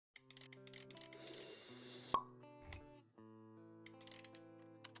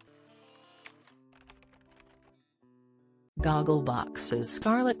Gogglebox's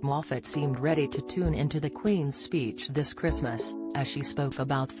Scarlett Moffatt seemed ready to tune into the Queen's speech this Christmas, as she spoke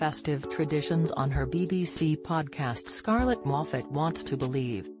about festive traditions on her BBC podcast Scarlett Moffatt Wants to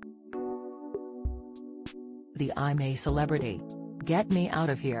Believe. The "I'm a Celebrity. Get Me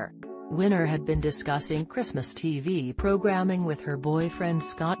Out of Here" winner had been discussing Christmas TV programming with her boyfriend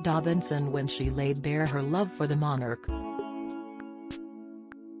Scott Dobinson when she laid bare her love for the monarch.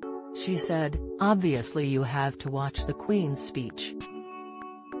 She said, "Obviously you have to watch the Queen's speech."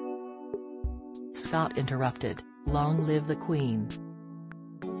 Scott interrupted, "Long live the Queen."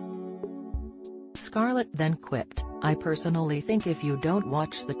 Scarlett then quipped, "I personally think if you don't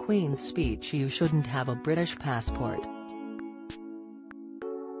watch the Queen's speech you shouldn't have a British passport."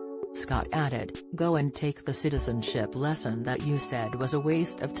 Scott added, "Go and take the citizenship lesson that you said was a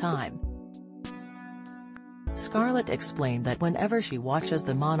waste of time." Scarlett explained that whenever she watches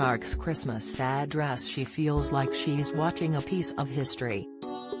the monarch's Christmas address she feels like she's watching a piece of history.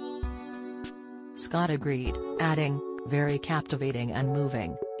 Scott agreed, adding, "Very captivating and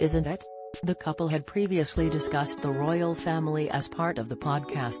moving, isn't it?" The couple had previously discussed the royal family as part of the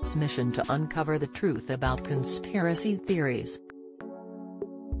podcast's mission to uncover the truth about conspiracy theories.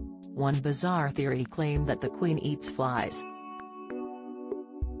 One bizarre theory claimed that the Queen eats flies.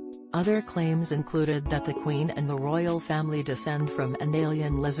 Other claims included that the Queen and the royal family descend from an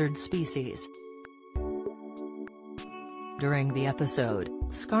alien lizard species. During the episode,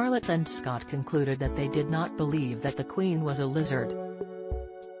 Scarlett and Scott concluded that they did not believe that the Queen was a lizard.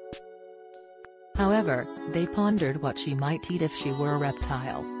 However, they pondered what she might eat if she were a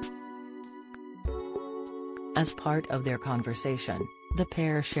reptile. As part of their conversation, the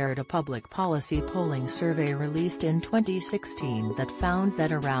pair shared a public policy polling survey released in 2016 that found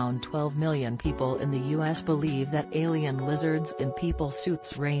that around 12 million people in the US believe that alien lizards in people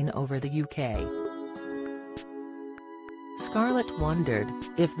suits reign over the UK. Scarlett wondered,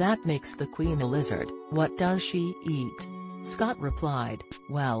 "If that makes the Queen a lizard, what does she eat?" Scott replied,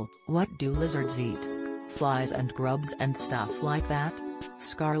 "Well, what do lizards eat? Flies and grubs and stuff like that?"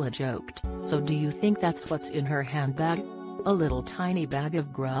 Scarlett joked, "So do you think that's what's in her handbag? A little tiny bag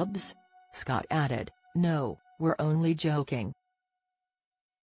of grubs?" Scott added, "No, we're only joking.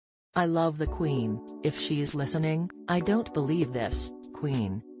 I love the Queen. If she's listening, I don't believe this,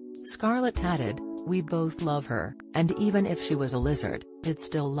 Queen." Scarlett added, "We both love her, and even if she was a lizard, I'd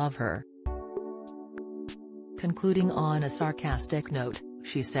still love her." Concluding on a sarcastic note,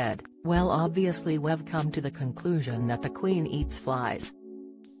 she said, "Well, obviously we've come to the conclusion that the Queen eats flies."